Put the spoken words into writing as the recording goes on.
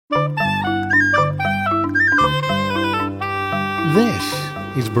This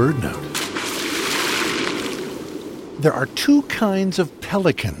is BirdNote. There are two kinds of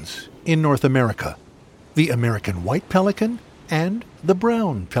pelicans in North America, the American white pelican and the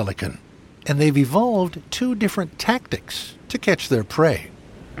brown pelican, and they've evolved two different tactics to catch their prey.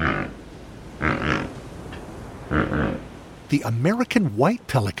 The American white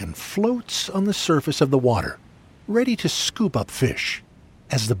pelican floats on the surface of the water, ready to scoop up fish.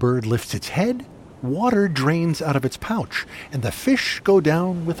 As the bird lifts its head, water drains out of its pouch, and the fish go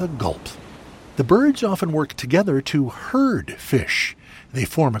down with a gulp. The birds often work together to herd fish. They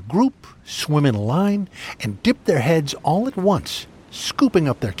form a group, swim in a line, and dip their heads all at once, scooping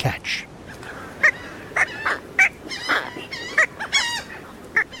up their catch.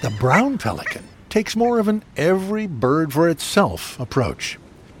 The brown pelican takes more of an every bird for itself approach.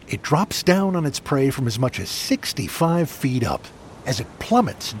 It drops down on its prey from as much as 65 feet up. As it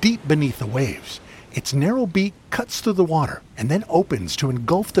plummets deep beneath the waves, its narrow beak cuts through the water and then opens to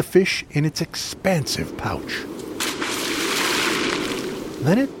engulf the fish in its expansive pouch.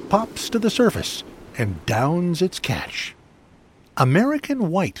 Then it pops to the surface and downs its catch.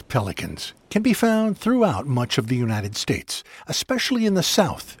 American white pelicans can be found throughout much of the United States, especially in the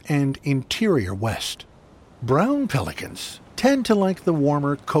South and interior West. Brown pelicans tend to like the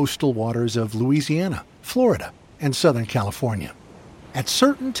warmer coastal waters of Louisiana, Florida, and Southern California. At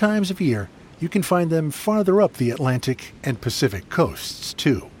certain times of year, you can find them farther up the Atlantic and Pacific coasts,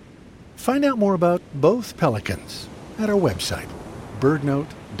 too. Find out more about both pelicans at our website,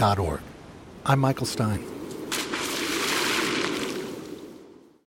 birdnote.org. I'm Michael Stein.